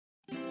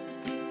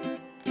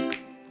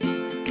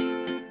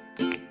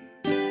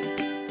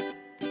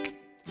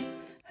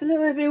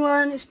Hello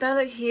everyone, it's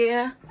Bella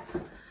here.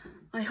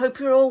 I hope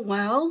you're all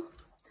well.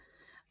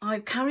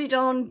 I've carried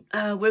on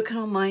working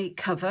on my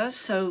cover,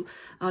 so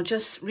I'll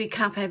just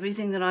recap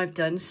everything that I've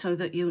done so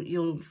that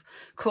you'll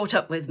caught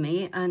up with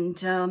me.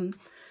 And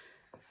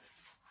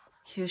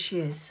here she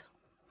is.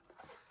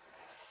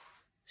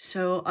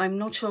 So I'm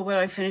not sure where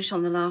I finished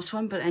on the last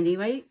one, but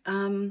anyway,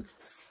 I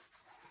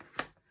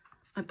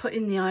put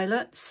in the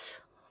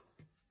eyelets.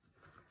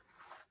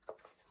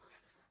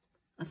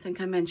 I think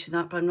I mentioned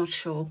that, but I'm not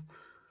sure.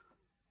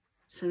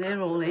 So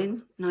they're all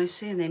in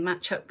nicely and they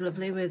match up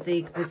lovely with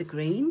the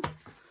green.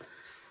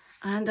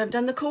 And I've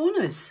done the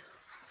corners.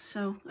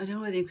 So I don't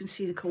know whether you can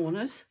see the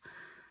corners.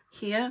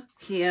 Here,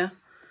 here,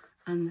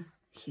 and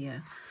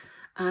here.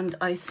 And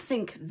I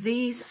think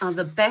these are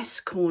the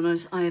best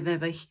corners I have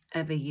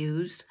ever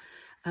used.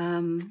 I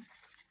don't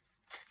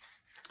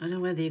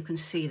know whether you can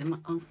see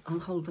them. I'll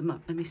hold them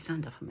up. Let me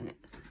stand up a minute.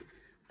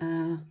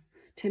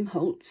 Tim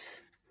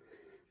Holtz.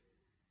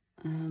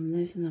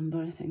 There's the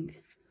number, I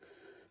think.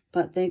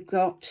 But they've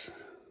got,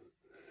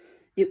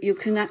 you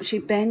can actually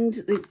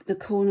bend the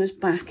corners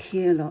back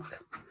here,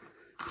 look.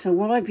 So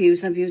what I've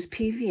used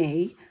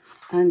PVA,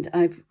 and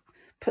I've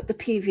put the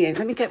PVA.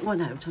 Let me get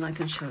one out and I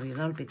can show you.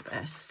 That'll be the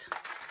best.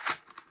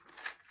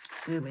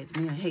 Bear with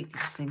me. I hate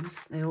these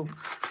things. They all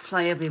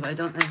fly everywhere,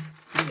 don't they?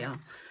 There we are.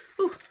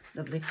 Oh,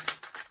 lovely.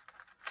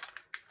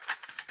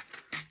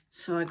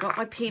 So I got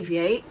my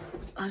PVA,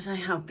 as I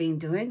have been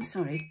doing,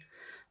 sorry.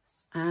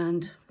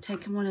 And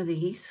taken one of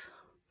these.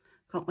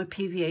 Got my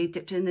PVA,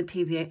 dipped in the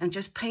PVA and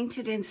just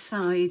painted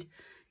inside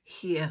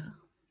here.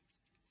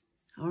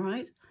 All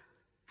right.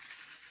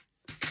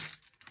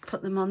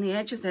 Put them on the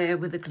edge of there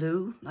with the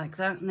glue like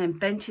that, and then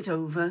bent it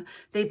over.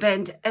 They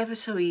bend ever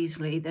so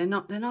easily. They're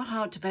not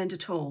hard to bend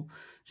at all.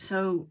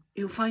 So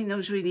you'll find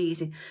those really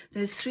easy.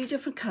 There's 3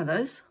 different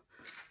colours,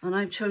 and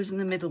I've chosen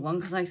the middle one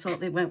because I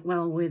thought they went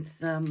well with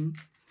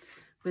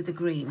the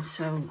green.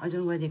 So I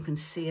don't know whether you can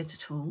see it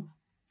at all.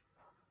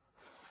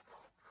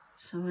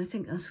 So I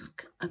think that's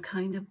a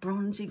kind of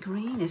bronzy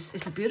green.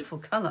 It's a beautiful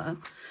colour.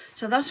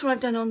 So that's what I've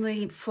done on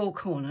the 4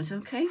 corners,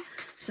 okay?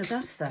 So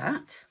that's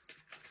that.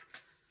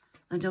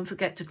 And don't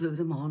forget to glue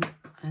them on.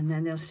 And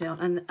then they'll stay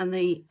on. And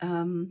the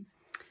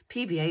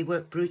PVA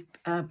worked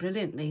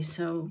brilliantly.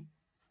 So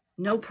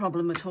no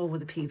problem at all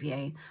with the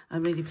PVA.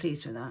 I'm really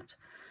pleased with that.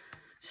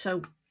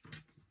 So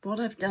what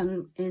I've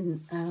done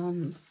in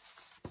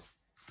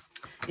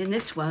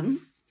this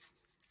one,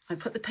 I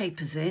put the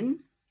papers in.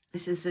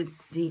 This is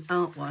the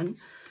art one.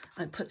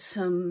 I put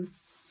some,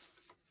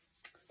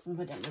 what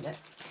have I done with it?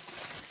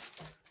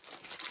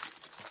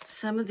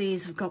 Some of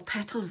these have got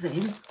petals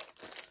in,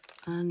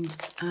 and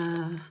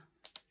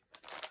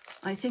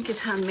I think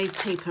it's handmade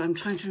paper. I'm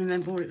trying to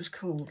remember what it was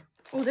called.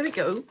 Oh, there we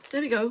go.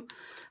 There we go.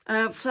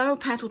 Flower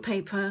petal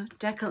paper,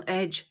 decal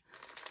edge,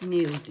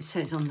 nude, it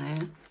says on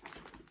there.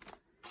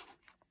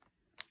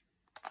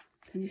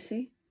 Can you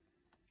see?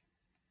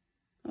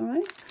 All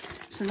right.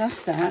 So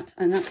that's that,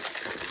 and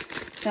that's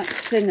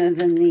thinner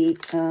than the,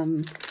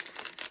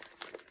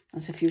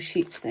 there's a few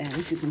sheets there,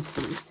 as you can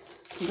see.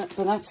 So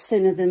but that's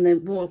thinner than the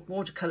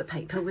watercolour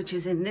paper, which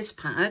is in this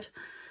pad,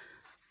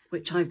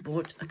 which I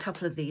bought a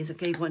couple of these. I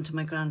gave one to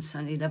my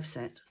grandson, he loves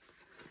it.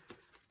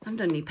 I haven't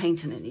done any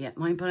painting in it yet,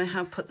 mine, but I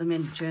have put them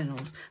in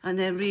journals. And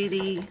they're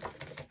really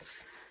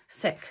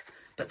thick,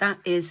 but that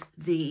is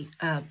the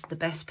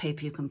best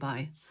paper you can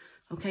buy.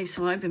 Okay,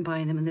 so I've been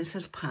buying them in this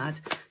little pad.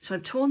 So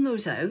I've torn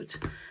those out,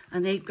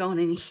 and they've gone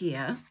in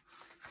here.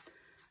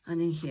 And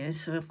in here,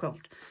 so I've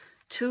got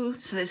 2,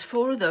 so there's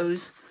 4 of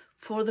those,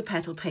 4 of the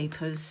petal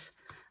papers,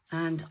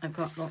 and I've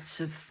got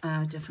lots of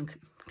different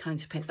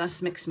kinds of paper.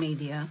 That's mixed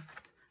media.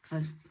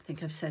 I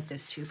think I've said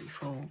this to you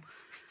before.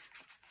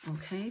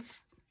 Okay.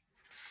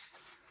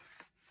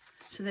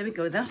 So there we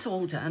go, that's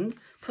all done.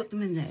 Put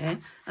them in there.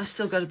 That's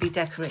still got to be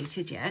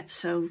decorated yet.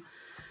 So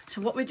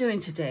what we're doing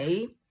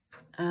today,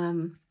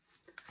 I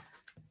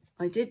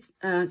did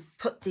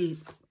put the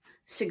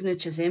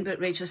signatures in, but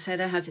Rachel said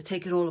I had to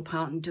take it all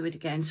apart and do it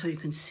again so you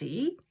can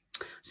see.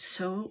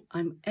 So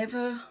I'm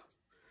ever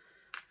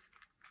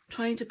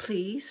trying to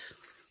please.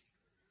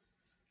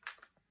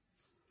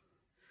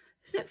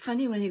 Isn't it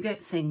funny when you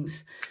get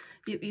things,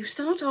 you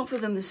start off with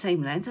them the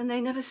same length and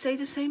they never stay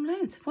the same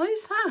length? Why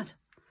is that?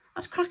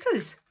 That's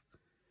crackers.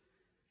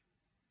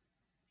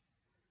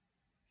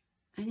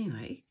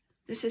 Anyway,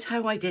 this is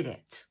how I did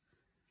it.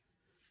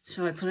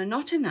 So I put a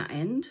knot in that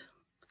end.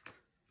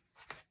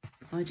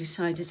 I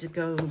decided to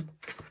go,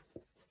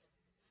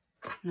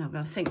 no, I've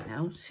got to think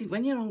now. See,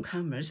 when you're on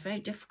camera, it's very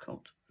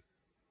difficult.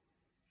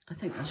 I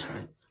think that's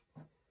right.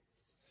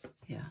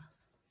 Yeah.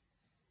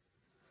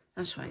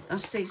 That's right.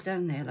 That stays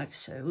down there like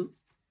so.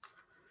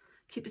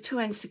 Keep the 2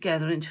 ends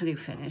together until you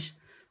finish.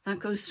 That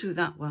goes through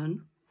that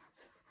one.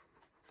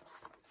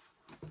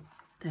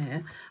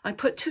 There. I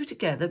put 2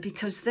 together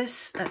because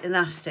this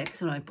elastic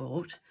that I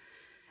bought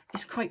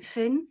is quite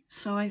thin,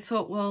 so I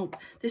thought, well,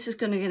 this is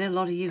going to get a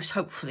lot of use,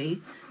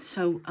 hopefully,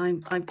 so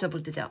I've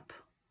doubled it up.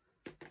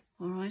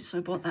 All right, so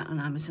I bought that on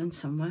Amazon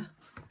somewhere.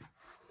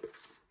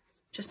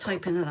 Just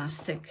type in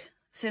elastic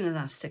thin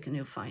elastic and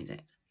you'll find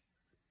it.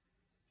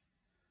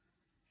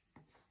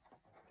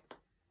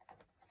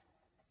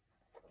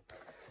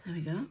 There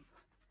we go.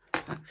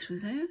 Back through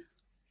there.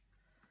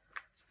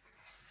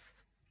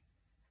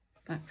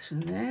 Back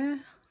through there.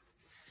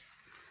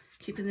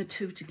 Keeping the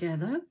two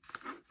together.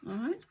 All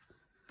right.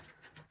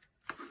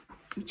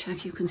 Let me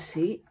check you can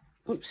see.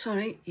 Oops,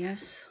 sorry.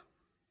 Yes.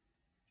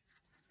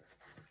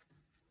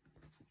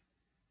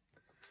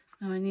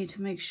 Now I need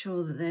to make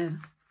sure that that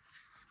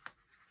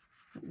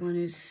one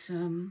is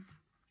oh,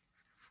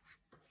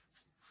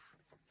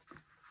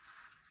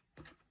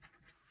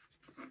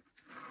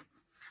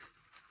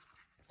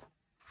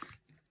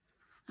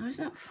 is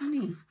that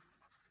funny?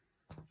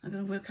 I'm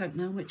going to work out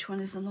now which one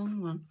is the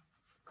long one.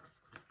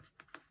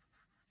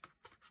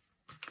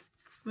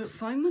 Worked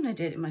fine when I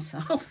did it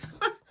myself.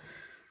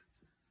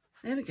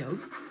 There we go.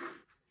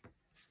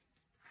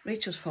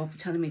 Rachel's fault for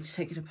telling me to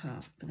take it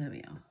apart, but there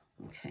we are.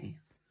 Okay,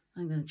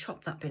 I'm going to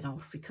chop that bit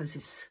off because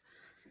it's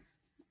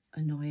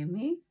annoying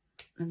me,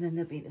 and then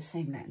they'll be the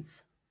same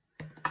length.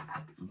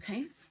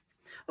 Okay.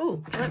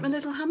 Oh, you like my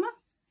little hammer?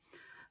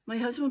 My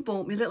husband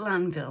bought me a little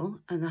anvil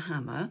and a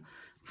hammer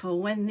for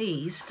when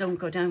these don't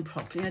go down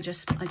properly. I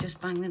just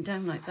bang them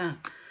down like that,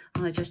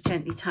 and I just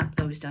gently tap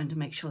those down to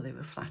make sure they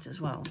were flat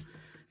as well.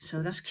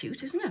 So that's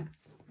cute, isn't it?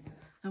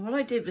 Now what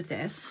I did with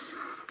this,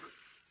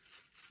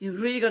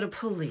 you've really got to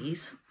pull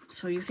these,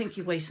 so you think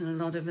you're wasting a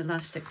lot of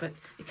elastic, but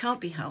it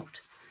can't be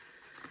helped.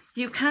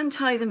 You can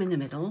tie them in the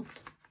middle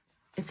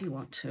if you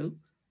want to.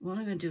 What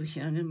I'm going to do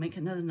here, I'm going to make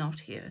another knot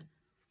here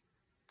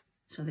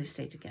so they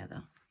stay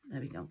together. There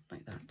we go,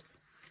 like that.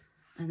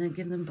 And then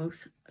give them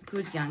both a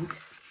good yank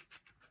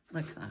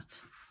like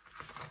that.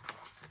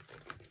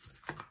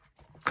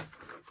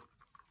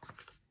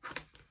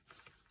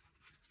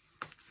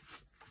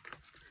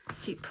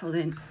 Keep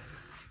pulling.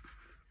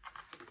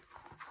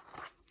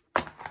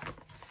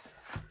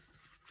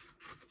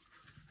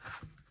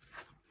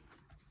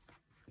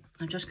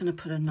 I'm just going to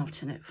put a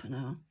knot in it for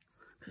now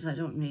because I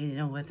don't really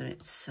know whether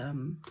it's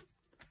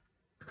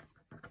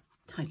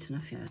tight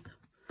enough yet.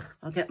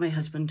 I'll get my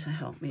husband to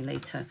help me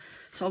later.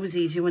 It's always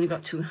easier when you've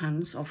got two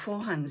hands or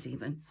four hands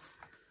even.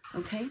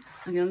 Okay,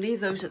 I'm going to leave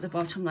those at the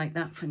bottom like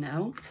that for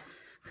now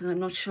because I'm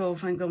not sure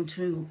if I'm going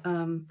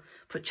to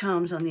put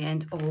charms on the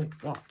end or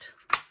what.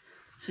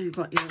 So you've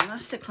got your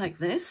elastic like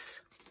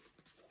this.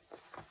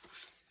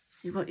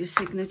 You've got your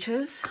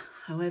signatures,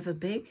 however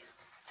big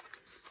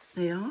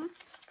they are.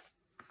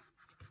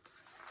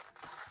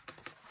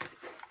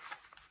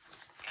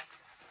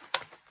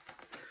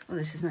 Oh,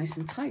 this is nice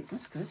and tight.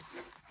 That's good.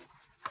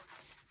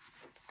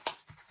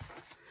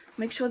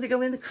 Make sure they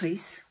go in the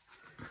crease,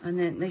 and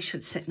then they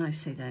should sit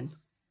nicely then.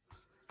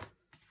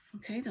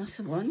 Okay, that's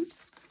the one.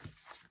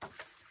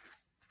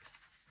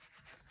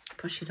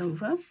 Push it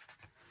over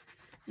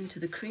into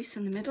the crease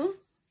in the middle.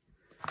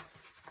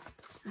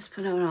 Let's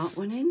put our art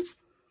one in.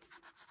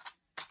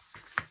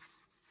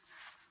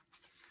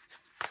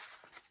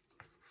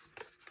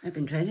 I've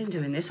been dreading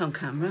doing this on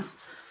camera,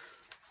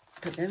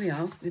 but there we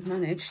are, we've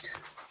managed.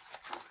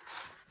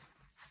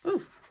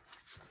 Oh,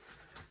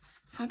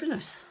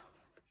 fabulous.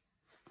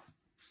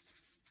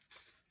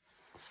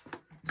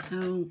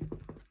 So,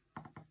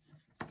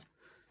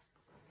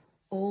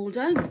 all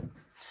done.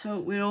 So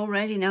we're all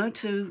ready now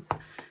to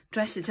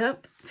dress it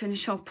up,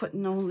 finish off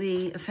putting all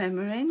the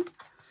ephemera in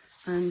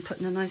and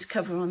putting a nice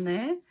cover on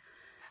there.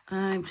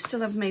 I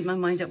still haven't made my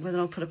mind up whether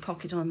I'll put a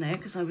pocket on there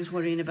because I was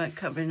worrying about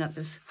covering up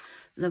this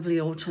lovely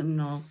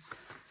autumnal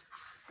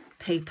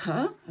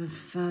paper of,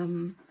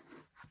 forgotten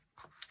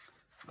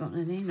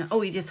her name now.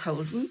 Oh, Edith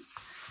Holden.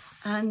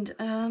 And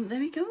there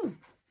we go.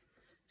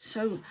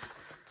 So,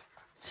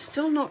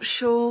 still not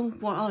sure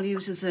what I'll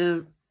use as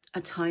a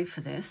tie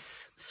for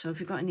this. So if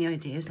you've got any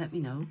ideas, let me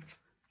know.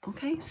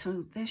 Okay,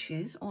 so there she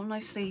is, all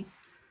nicely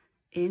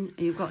in.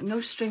 You've got no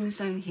strings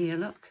down here,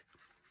 look.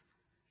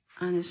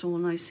 And it's all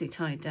nicely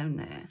tied down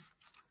there.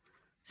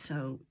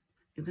 So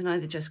you can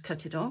either just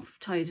cut it off,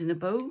 tie it in a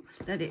bow,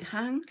 let it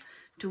hang,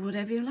 do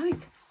whatever you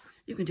like.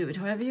 You can do it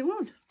however you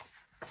want.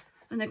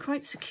 And they're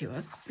quite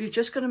secure. You've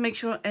just got to make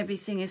sure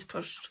everything is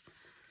pushed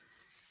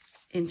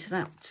into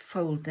that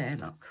fold there,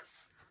 look.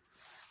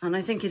 And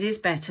I think it is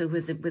better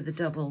with the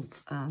double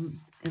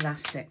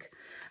elastic.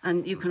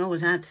 And you can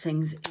always add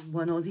things in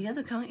one or the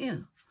other, can't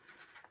you?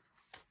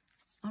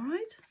 All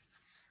right.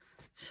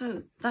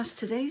 So that's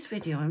today's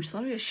video. I'm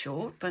sorry it's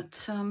short,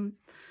 but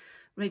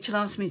Rachel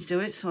asked me to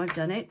do it, so I've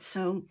done it.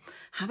 So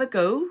have a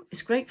go.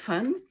 It's great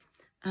fun.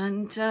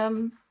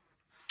 And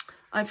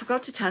I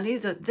forgot to tell you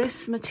that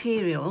this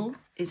material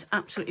is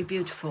absolutely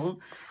beautiful,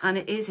 and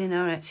it is in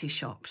our Etsy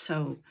shop.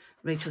 So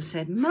Rachel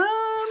said, Mum,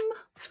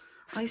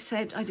 I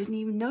said I didn't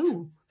even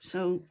know.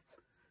 So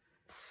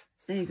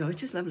there you go.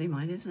 It is lovely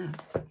mine, isn't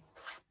it?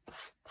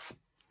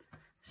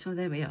 So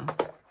there we are.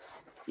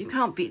 You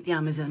can't beat the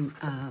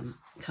Amazon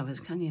covers,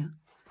 can you?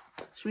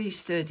 It's really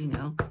sturdy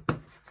now.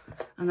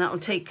 And that will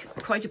take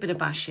quite a bit of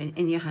bashing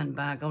in your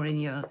handbag or in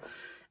your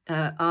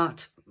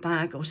art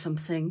bag or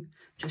something.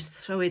 Just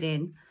throw it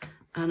in.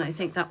 And I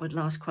think that would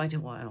last quite a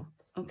while.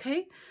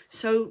 Okay?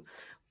 So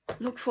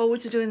Look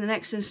forward to doing the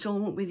next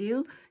instalment with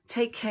you.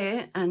 Take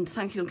care, and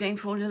thank you again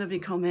for all your lovely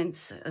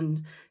comments,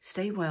 and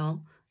stay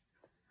well.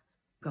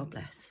 God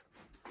bless.